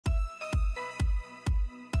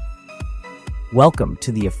Welcome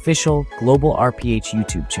to the official GlobalRPh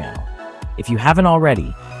YouTube channel. If you haven't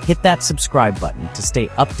already, hit that subscribe button to stay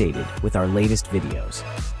updated with our latest videos.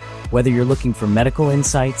 Whether you're looking for medical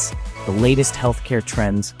insights, the latest healthcare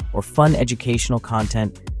trends, or fun educational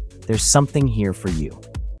content, there's something here for you.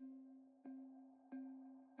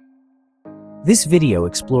 This video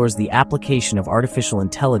explores the application of artificial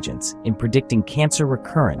intelligence in predicting cancer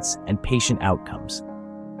recurrence and patient outcomes.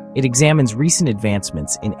 It examines recent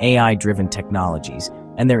advancements in AI-driven technologies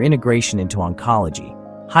and their integration into oncology,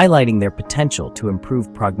 highlighting their potential to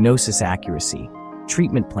improve prognosis accuracy,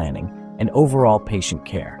 treatment planning, and overall patient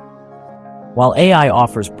care. While AI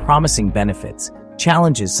offers promising benefits,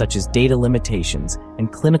 challenges such as data limitations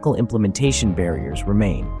and clinical implementation barriers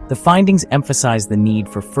remain. The findings emphasize the need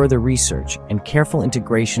for further research and careful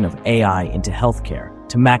integration of AI into healthcare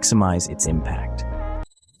to maximize its impact.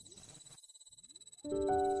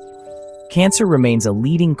 Cancer remains a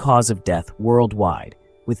leading cause of death worldwide,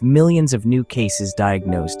 with millions of new cases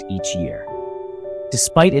diagnosed each year.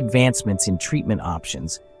 Despite advancements in treatment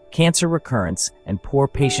options, cancer recurrence and poor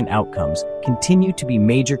patient outcomes continue to be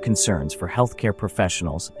major concerns for healthcare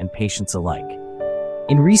professionals and patients alike.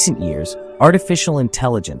 In recent years, artificial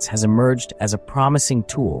intelligence has emerged as a promising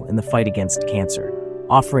tool in the fight against cancer,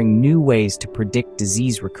 offering new ways to predict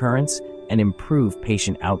disease recurrence and improve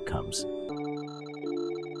patient outcomes.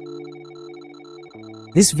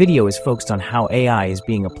 This video is focused on how AI is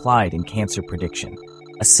being applied in cancer prediction,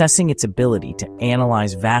 assessing its ability to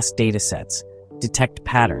analyze vast datasets, detect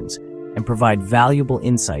patterns, and provide valuable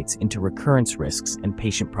insights into recurrence risks and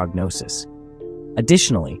patient prognosis.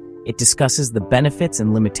 Additionally, it discusses the benefits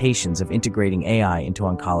and limitations of integrating AI into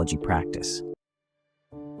oncology practice.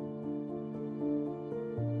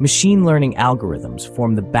 Machine learning algorithms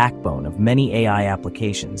form the backbone of many AI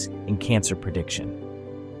applications in cancer prediction.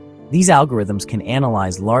 These algorithms can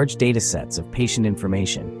analyze large datasets of patient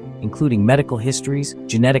information, including medical histories,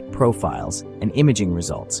 genetic profiles, and imaging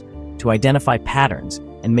results, to identify patterns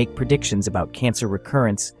and make predictions about cancer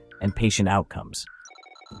recurrence and patient outcomes.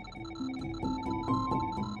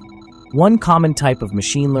 One common type of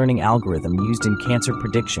machine learning algorithm used in cancer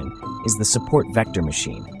prediction is the support vector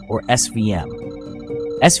machine, or SVM.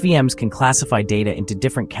 SVMs can classify data into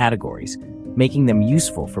different categories, making them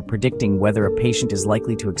useful for predicting whether a patient is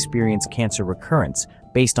likely to experience cancer recurrence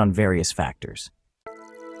based on various factors.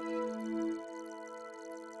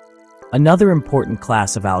 Another important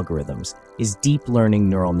class of algorithms is deep learning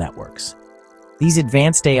neural networks. These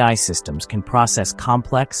advanced AI systems can process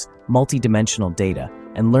complex, multidimensional data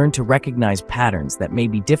and learn to recognize patterns that may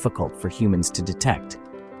be difficult for humans to detect.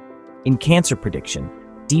 In cancer prediction,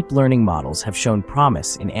 deep learning models have shown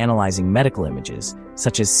promise in analyzing medical images,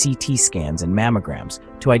 such as CT scans and mammograms,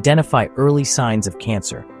 to identify early signs of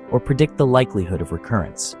cancer or predict the likelihood of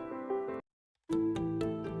recurrence.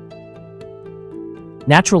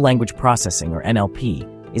 Natural language processing, or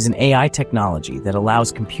NLP, is an AI technology that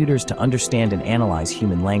allows computers to understand and analyze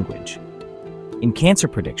human language. In cancer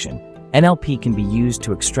prediction, NLP can be used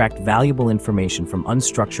to extract valuable information from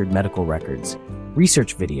unstructured medical records,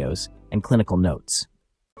 research videos, and clinical notes.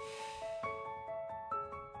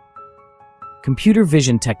 Computer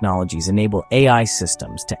vision technologies enable AI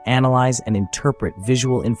systems to analyze and interpret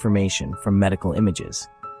visual information from medical images.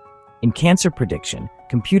 In cancer prediction,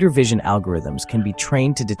 computer vision algorithms can be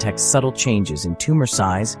trained to detect subtle changes in tumor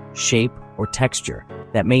size, shape, or texture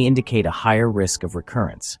that may indicate a higher risk of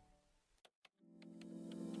recurrence.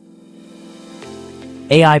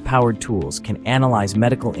 AI-powered tools can analyze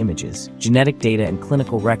medical images, genetic data, and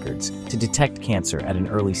clinical records to detect cancer at an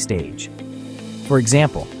early stage. For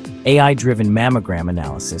example, AI-driven mammogram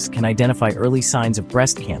analysis can identify early signs of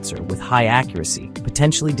breast cancer with high accuracy,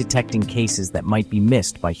 potentially detecting cases that might be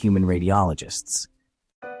missed by human radiologists.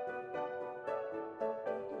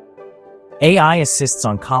 AI assists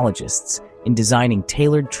oncologists in designing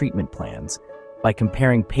tailored treatment plans by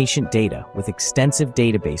comparing patient data with extensive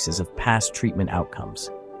databases of past treatment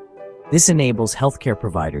outcomes. This enables healthcare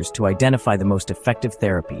providers to identify the most effective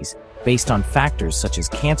therapies based on factors such as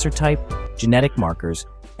cancer type, genetic markers,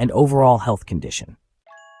 and overall health condition.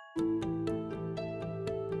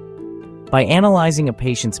 By analyzing a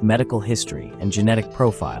patient's medical history and genetic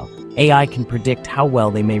profile, AI can predict how well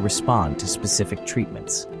they may respond to specific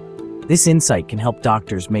treatments. This insight can help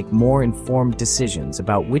doctors make more informed decisions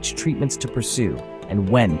about which treatments to pursue and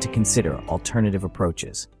when to consider alternative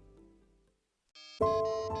approaches.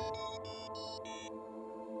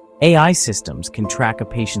 AI systems can track a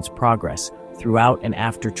patient's progress throughout and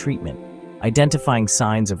after treatment, identifying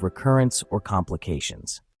signs of recurrence or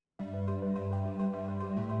complications.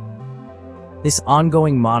 This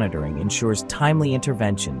ongoing monitoring ensures timely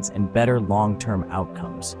interventions and better long-term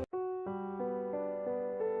outcomes.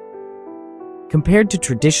 Compared to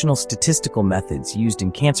traditional statistical methods used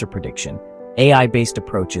in cancer prediction, AI-based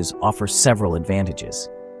approaches offer several advantages.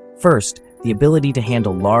 First, the ability to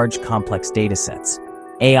handle large, complex datasets.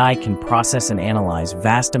 AI can process and analyze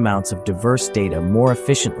vast amounts of diverse data more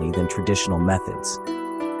efficiently than traditional methods.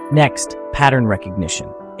 Next, pattern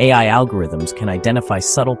recognition. AI algorithms can identify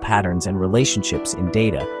subtle patterns and relationships in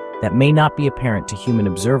data that may not be apparent to human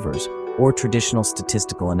observers or traditional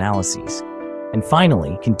statistical analyses. And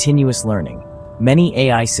finally, continuous learning. Many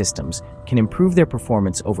AI systems can improve their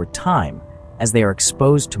performance over time as they are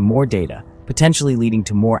exposed to more data, potentially leading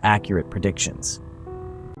to more accurate predictions.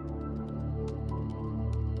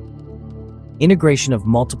 Integration of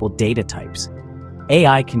multiple data types.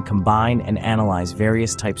 AI can combine and analyze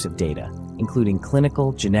various types of data, including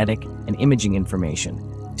clinical, genetic, and imaging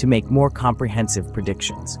information, to make more comprehensive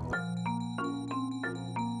predictions.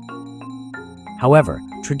 However,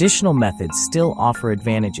 traditional methods still offer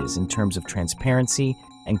advantages in terms of transparency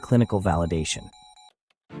and clinical validation.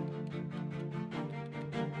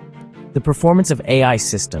 The performance of AI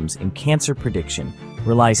systems in cancer prediction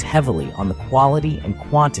relies heavily on the quality and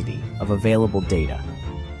quantity of available data.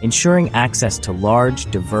 Ensuring access to large,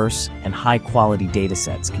 diverse, and high-quality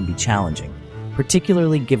datasets can be challenging,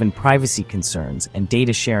 particularly given privacy concerns and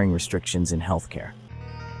data sharing restrictions in healthcare.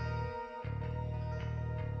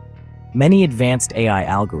 Many advanced AI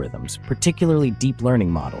algorithms, particularly deep learning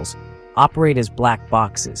models, operate as black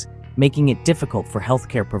boxes, making it difficult for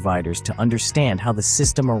healthcare providers to understand how the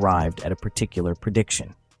system arrived at a particular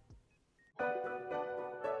prediction.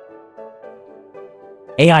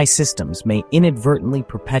 AI systems may inadvertently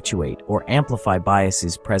perpetuate or amplify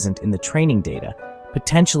biases present in the training data,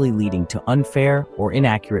 potentially leading to unfair or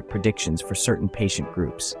inaccurate predictions for certain patient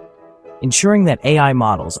groups. Ensuring that AI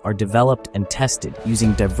models are developed and tested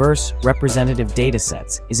using diverse, representative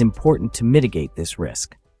datasets is important to mitigate this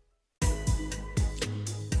risk.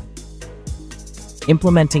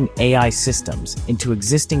 Implementing AI systems into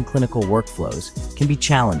existing clinical workflows can be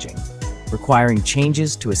challenging, requiring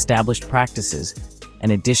changes to established practices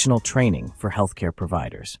and additional training for healthcare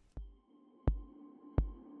providers.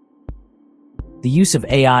 The use of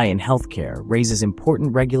AI in healthcare raises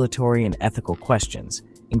important regulatory and ethical questions,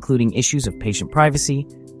 including issues of patient privacy,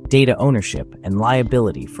 data ownership, and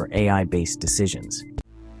liability for AI-based decisions.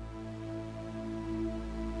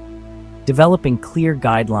 Developing clear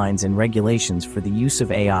guidelines and regulations for the use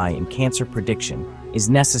of AI in cancer prediction is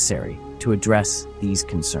necessary to address these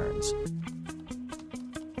concerns.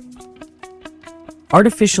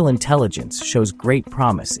 Artificial intelligence shows great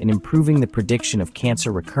promise in improving the prediction of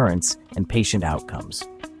cancer recurrence and patient outcomes.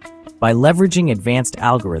 By leveraging advanced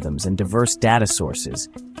algorithms and diverse data sources,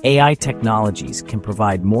 AI technologies can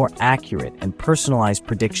provide more accurate and personalized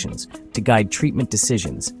predictions to guide treatment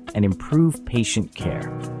decisions and improve patient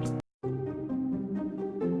care.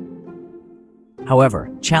 However,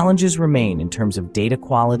 challenges remain in terms of data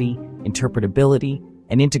quality, interpretability,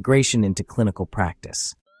 and integration into clinical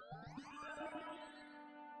practice.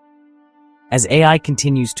 As AI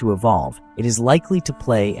continues to evolve, it is likely to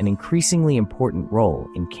play an increasingly important role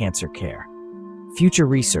in cancer care. Future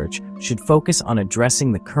research should focus on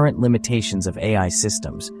addressing the current limitations of AI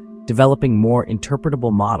systems, developing more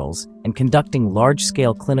interpretable models, and conducting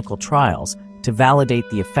large-scale clinical trials to validate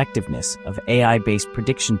the effectiveness of AI-based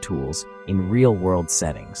prediction tools in real-world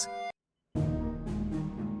settings.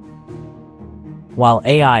 While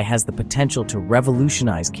AI has the potential to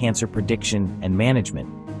revolutionize cancer prediction and management,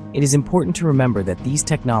 it is important to remember that these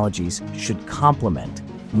technologies should complement,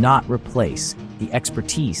 not replace, the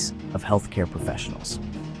expertise of healthcare professionals.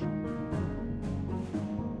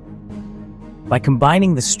 By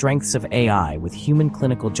combining the strengths of AI with human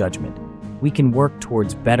clinical judgment, we can work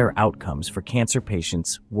towards better outcomes for cancer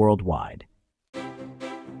patients worldwide.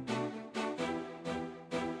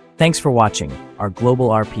 Thanks for watching our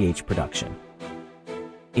GlobalRPh production.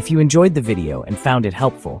 If you enjoyed the video and found it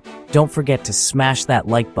helpful, don't forget to smash that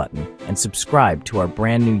like button and subscribe to our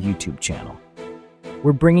brand new YouTube channel.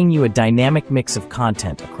 We're bringing you a dynamic mix of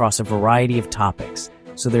content across a variety of topics,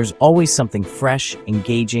 so there's always something fresh,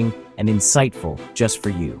 engaging, and insightful just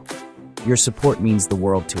for you. Your support means the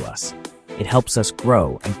world to us. It helps us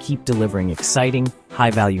grow and keep delivering exciting,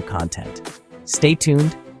 high-value content. Stay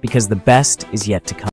tuned, because the best is yet to come.